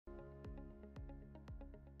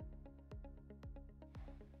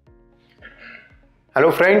Hello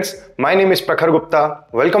friends, my name is प्रखर Gupta.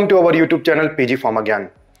 Welcome to our YouTube channel PG pharma ज्ञान।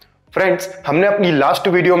 Friends, हमने अपनी last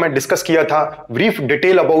video में डिस्कस किया था brief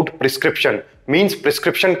detail about prescription. Means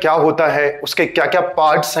prescription क्या होता है, उसके क्या क्या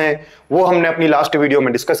पार्ट्स हैं, वो हमने अपनी लास्ट वीडियो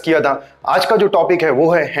में डिस्कस किया था। आज का जो टॉपिक है वो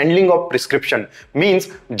है हैंडलिंग ऑफ प्रिस्क्रिप्शन। मींस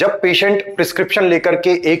जब पेशेंट प्रिस्क्रिप्शन लेकर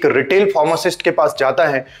के एक रिटेल फार्मासिस्ट के पास जाता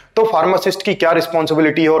है तो फार्मासिस्ट की क्या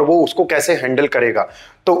रिस्पॉन्सिबिलिटी है और वो उसको कैसे हैंडल करेगा,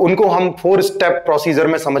 तो उनको हम 4 स्टेप प्रोसीजर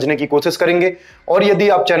में समझने की कोशिश करेंगे। और यदि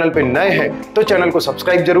आप चैनल पे नए हैं तो चैनल को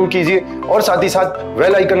सब्सक्राइब जरूर कीजिए और साथ ही साथ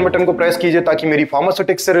बेल आइकन बटन को प्रेस कीजिए ताकि मेरी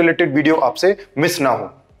फार्मास्यूटिक्स से रिलेटेड वीडियो आपसे मिस ना हो।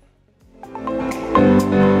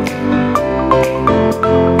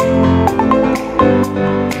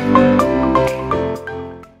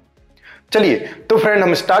 चलिए तो फ्रेंड,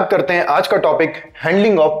 हम स्टार्ट करते हैं आज का topic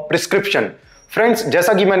handling of prescription. Friends,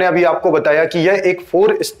 जैसा कि मैंने अभी आपको बताया कि यह एक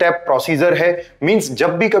 4 स्टेप प्रोसीजर है। मींस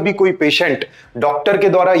जब भी कभी कोई पेशेंट डॉक्टर के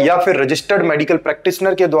द्वारा या फिर रजिस्टर्ड मेडिकल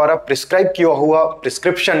प्रैक्टिशनर के द्वारा प्रिस्क्राइब किया हुआ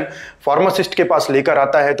प्रिस्क्रिप्शन फार्मासिस्ट के पास लेकर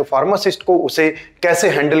आता है तो फार्मासिस्ट को उसे कैसे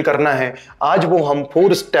हैंडल करना है, आज वो हम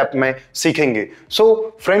 4 स्टेप में सीखेंगे।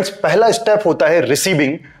 सो फ्रेंड्स, पहला स्टेप होता है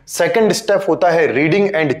रिसीविंग, सेकंड स्टेप होता है reading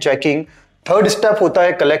and checking, third step होता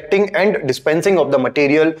है collecting and dispensing of the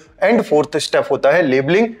material and fourth step होता है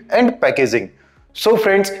labelling and packaging. So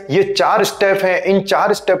friends, ये 4 स्टेप हैं। इन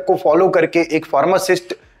 4 स्टेप को फॉलो करके एक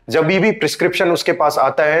फार्मासिस्ट जब भी प्रिस्क्रिप्शन उसके पास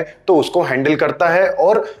आता है तो उसको हैंडल करता है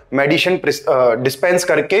और मेडिसिन डिस्पेंस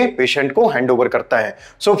करके पेशेंट को हैंड ओवर करता है।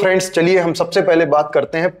 सो फ्रेंड्स, चलिए हम सबसे पहले बात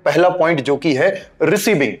करते हैं पहला पॉइंट जो कि है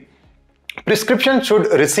receiving. Prescription should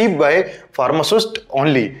receive by pharmacist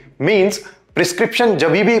only. Means prescription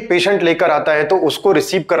जब भी पेशेंट लेकर आता है तो उसको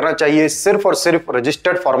रिसीव करना चाहिए सिर्फ और सिर्फ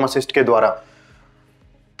रजिस्टर्ड फार्मासिस्ट के द्वारा।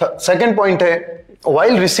 सेकेंड पॉइंट है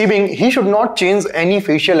while receiving he should not change any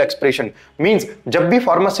facial expression। Means जब भी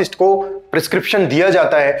फार्मासिस्ट को प्रिस्क्रिप्शन दिया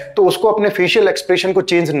जाता है तो उसको अपने फेशियल एक्सप्रेशन को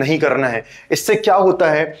चेंज नहीं करना है। इससे क्या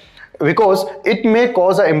होता है, because it may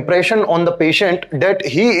cause an impression on the patient that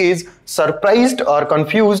he is surprised or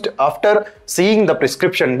confused after seeing the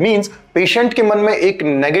prescription। means patient के मन में एक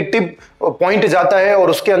नेगेटिव पॉइंट जाता है और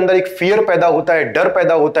उसके अंदर एक फियर पैदा होता है, डर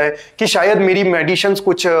पैदा होता है कि शायद मेरी मेडिसिन्स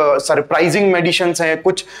कुछ सरप्राइजिंग मेडिसिन्स हैं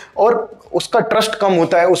कुछ, और उसका ट्रस्ट कम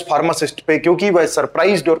होता है उस फार्मासिस्ट पे क्योंकि वह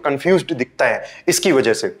सरप्राइज्ड और कंफ्यूज्ड दिखता है इसकी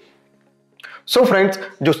वजह से। सो फ्रेंड्स,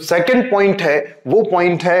 जो सेकंड पॉइंट है वो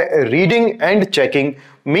पॉइंट है रीडिंग एंड चेकिंग।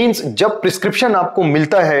 मींस जब प्रिस्क्रिप्शन आपको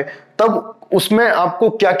मिलता है तब उसमें आपको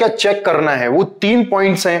क्या क्या चेक करना है, वो 3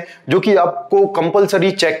 पॉइंट्स हैं जो कि आपको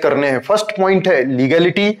कंपलसरी चेक करने हैं। फर्स्ट पॉइंट है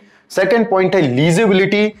लीगैलिटी, सेकंड पॉइंट है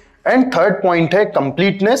लीजिबिलिटी एंड थर्ड पॉइंट है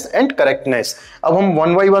कंप्लीटनेस एंड करेक्टनेस। अब हम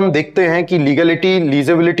 1 by 1 देखते हैं कि legality,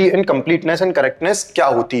 लीजिबिलिटी and completeness and correctness क्या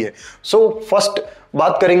होती है। सो फर्स्ट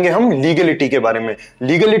बात करेंगे हम लीगैलिटी के बारे में।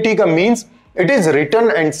 लीगैलिटी का means it is written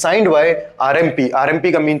and signed by RMP.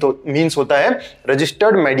 RMP का मीन्स होता है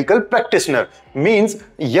रजिस्टर्ड मेडिकल प्रैक्टिशनर। मींस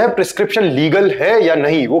यह प्रिस्क्रिप्शन लीगल है या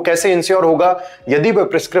नहीं वो कैसे इंश्योर होगा, यदि वह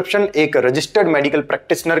प्रिस्क्रिप्शन एक रजिस्टर्ड मेडिकल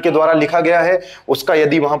प्रैक्टिशनर के द्वारा लिखा गया है, उसका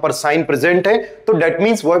यदि वहां पर साइन प्रेजेंट है तो दैट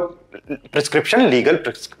मींस वह प्रिस्क्रिप्शन लीगल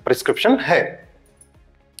प्रिस्क्रिप्शन है।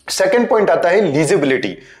 सेकेंड पॉइंट आता है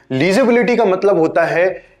लीजिबिलिटी। लीजिबिलिटी का मतलब होता है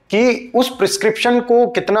कि उस प्रिस्क्रिप्शन को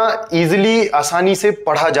कितना इजीली, आसानी से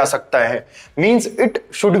पढ़ा जा सकता है। Means it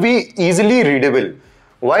should be easily readable.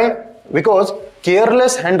 Why? Because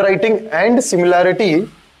careless handwriting and similarity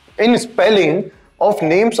in spelling of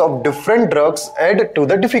names of different drugs add to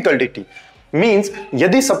the difficulty. Means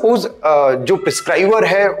यदि सपोज जो प्रिस्क्राइबर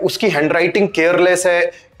है उसकी हैंडराइटिंग केयरलेस है,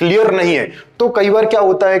 क्लियर नहीं है, तो कई बार क्या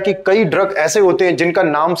होता है कि कई ड्रग ऐसे होते हैं जिनका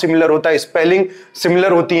नाम सिमिलर होता है, स्पेलिंग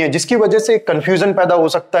सिमिलर होती है, जिसकी वजह से कंफ्यूजन पैदा हो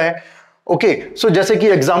सकता है। ओके, सो जैसे कि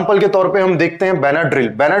एग्जांपल के तौर पे हम देखते हैं बेनाड्रिल।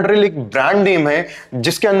 बेनाड्रिल एक ब्रांड नेम है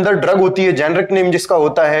जिसके अंदर ड्रग होती है, जेनरिक नेम जिसका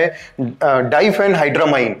होता है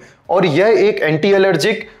डाइफेनहाइड्रामाइन, और यह एक एंटी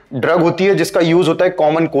एलर्जिक ड्रग होती है जिसका यूज होता है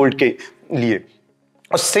कॉमन कोल्ड के लिए।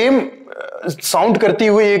 और सेम साउंड करती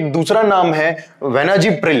हुई एक दूसरा नाम है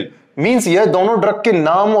वेनाजिप्रिल। मींस यह दोनों ड्रग के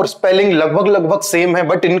नाम और स्पेलिंग लगभग सेम है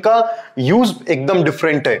बट इनका यूज एकदम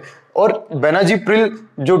डिफरेंट है। और बेनाजिप्रिल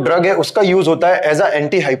जो ड्रग है उसका यूज होता है as a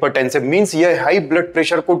anti hypertensive. Means यह हाई ब्लड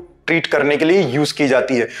प्रेशर को ट्रीट करने के लिए यूज की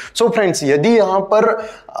जाती है। सो फ्रेंड्स, यदि यहां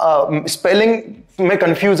पर स्पेलिंग में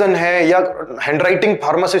कंफ्यूजन है या हैंडराइटिंग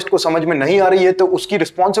फार्मासिस्ट को समझ में नहीं आ रही है तो उसकी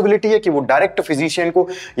रिस्पॉन्सिबिलिटी है कि वो डायरेक्ट फिजिशियन को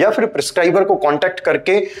या फिर प्रिस्क्राइबर को कांटेक्ट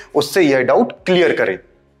करके उससे यह डाउट क्लियर करे।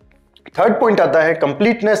 थर्ड पॉइंट आता है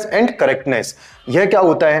कंप्लीटनेस एंड करेक्टनेस। यह क्या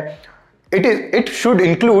होता है, it should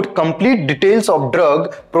include complete details of drug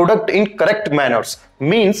product in correct manners।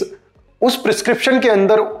 means उस प्रिस्क्रिप्शन के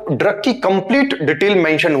अंदर ड्रग की कंप्लीट डिटेल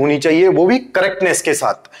मेंशन होनी चाहिए, वो भी करेक्टनेस के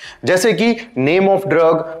साथ, जैसे कि name of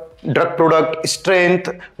drug, drug product, strength,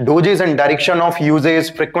 doses and direction of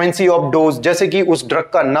uses, frequency of dose, जैसे कि उस ड्रग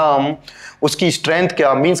का नाम, उसकी स्ट्रेंथ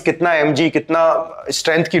क्या मींस कितना एमजी, कितना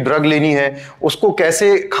स्ट्रेंथ की ड्रग लेनी है, उसको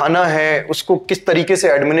कैसे खाना है, उसको किस तरीके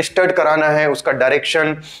से एडमिनिस्ट्रेट कराना है, उसका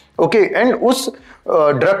डायरेक्शन, ओके, एंड उस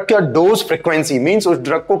ड्रग का डोज फ्रीक्वेंसी मींस उस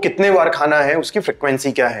ड्रग को कितने बार खाना है, उसकी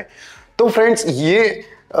फ्रीक्वेंसी क्या है। तो फ्रेंड्स ये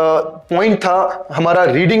पॉइंट था हमारा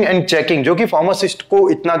रीडिंग एंड चेकिंग, जो कि फार्मासिस्ट को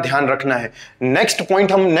इतना ध्यान रखना है। नेक्स्ट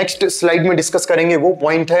पॉइंट हम नेक्स्ट स्लाइड में डिस्कस करेंगे, वो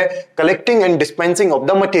पॉइंट है collecting and dispensing of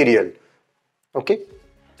the material. Okay,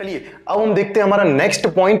 चलिए अब हम देखते हैं हमारा next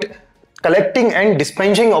point, collecting and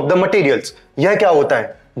dispensing of the materials. यह क्या होता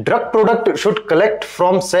है? Drug product should collect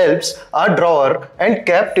from shelves और drawer and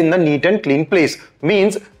kept in the neat and clean place.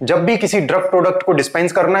 Means जब भी किसी ड्रग प्रोडक्ट को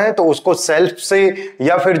डिस्पेंस करना है तो उसको सेल्फ से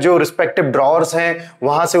या फिर जो रिस्पेक्टिव ड्रॉअर्स हैं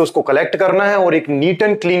वहां से उसको कलेक्ट करना है और एक नीट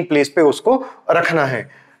एंड क्लीन प्लेस पे उसको रखना है।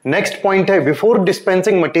 नेक्स्ट पॉइंट है, before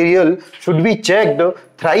dispensing material should be checked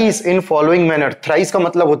thrice in following manner. Thrice का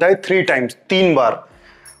मतलब होता है 3 टाइम्स, 3 बार।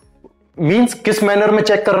 मींस किस मैनर में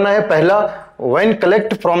चेक करना है? पहला, when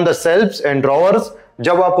collect from the shelves and drawers,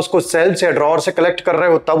 जब आप उसको शेल्फ्स या ड्रॉअर से कलेक्ट कर रहे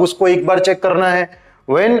हो तब उसको एक बार चेक करना है।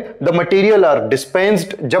 When the material are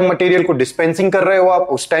dispensed, जब मटेरियल को डिस्पेंसिंग कर रहे हो आप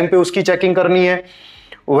उस टाइम पे उसकी चेकिंग करनी है।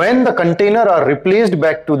 When the container are replaced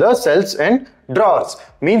back to the shelves and drawers,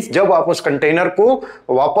 means जब आप उस कंटेनर को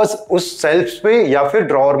वापस उस शेल्फ्स पे या फिर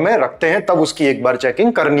ड्रॉअर में रखते हैं तब उसकी एक बार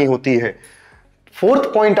चेकिंग करनी होती है।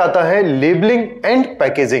 फोर्थ पॉइंट आता है labelling and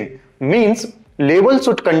packaging. Means label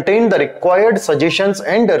should contain the required suggestions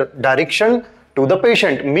and direction to the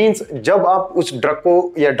patient. Means जब आप उस ड्रग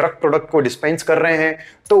को या ड्रग प्रोडक्ट को डिस्पेंस कर रहे हैं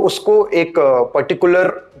तो उसको एक पर्टिकुलर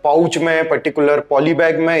पाउच में, पर्टिकुलर पॉली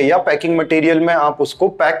बैग में या पैकिंग मटेरियल में आप उसको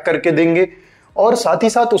पैक करके देंगे और साथ ही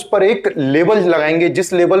साथ उस पर एक लेबल लगाएंगे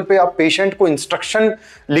जिस लेबल पे आप पेशेंट को इंस्ट्रक्शन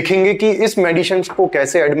लिखेंगे कि इस मेडिसिन को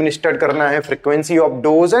कैसे एडमिनिस्ट्रेट करना है, frequency of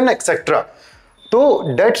dose and etcetera.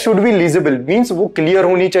 तो डेट शुड बी लीजिबल, मींस वो क्लियर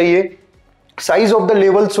होनी चाहिए। Size of the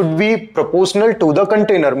level should be proportional to the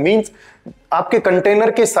container. Means आपके कंटेनर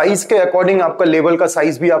के साइज के अकॉर्डिंग आपका लेवल का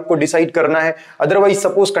साइज भी आपको डिसाइड करना है। अदरवाइज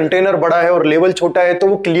सपोज कंटेनर बड़ा है और लेवल छोटा है तो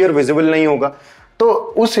वो क्लियर विजिबल नहीं होगा। तो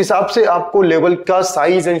उस हिसाब से आपको लेवल का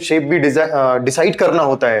साइज एंड शेप भी डिसाइड करना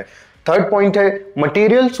होता है। थर्ड पॉइंट है,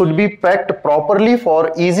 material should be packed properly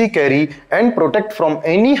for easy carry and protect from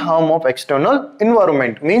any harm of external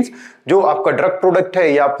environment. Means जो आपका ड्रग प्रोडक्ट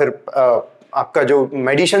है या फिर आपका जो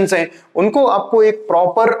मेडिसिन हैं उनको आपको एक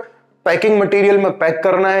प्रॉपर पैकिंग मटेरियल में पैक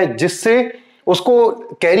करना है जिससे उसको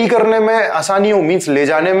कैरी करने में आसानी हो, मींस ले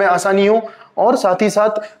जाने में आसानी हो, और साथ ही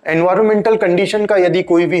साथ एनवायरमेंटल कंडीशन का यदि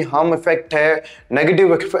कोई भी हार्म इफेक्ट है,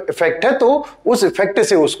 नेगेटिव इफेक्ट है तो उस इफेक्ट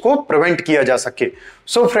से उसको प्रिवेंट किया जा सके।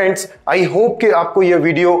 सो फ्रेंड्स, आई होप कि आपको यह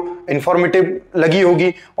वीडियो इंफॉर्मेटिव लगी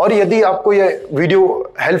होगी और यदि आपको यह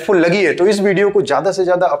वीडियो हेल्पफुल लगी है तो इस वीडियो को ज्यादा से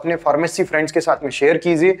ज्यादा अपने फार्मेसी फ्रेंड्स के साथ में शेयर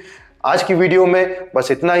कीजिए। आज की वीडियो में बस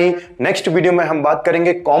इतना ही। नेक्स्ट वीडियो में हम बात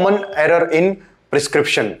करेंगे common error in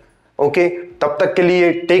prescription. Okay, तब तक के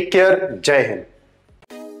लिए टेक केयर, जय हिंद।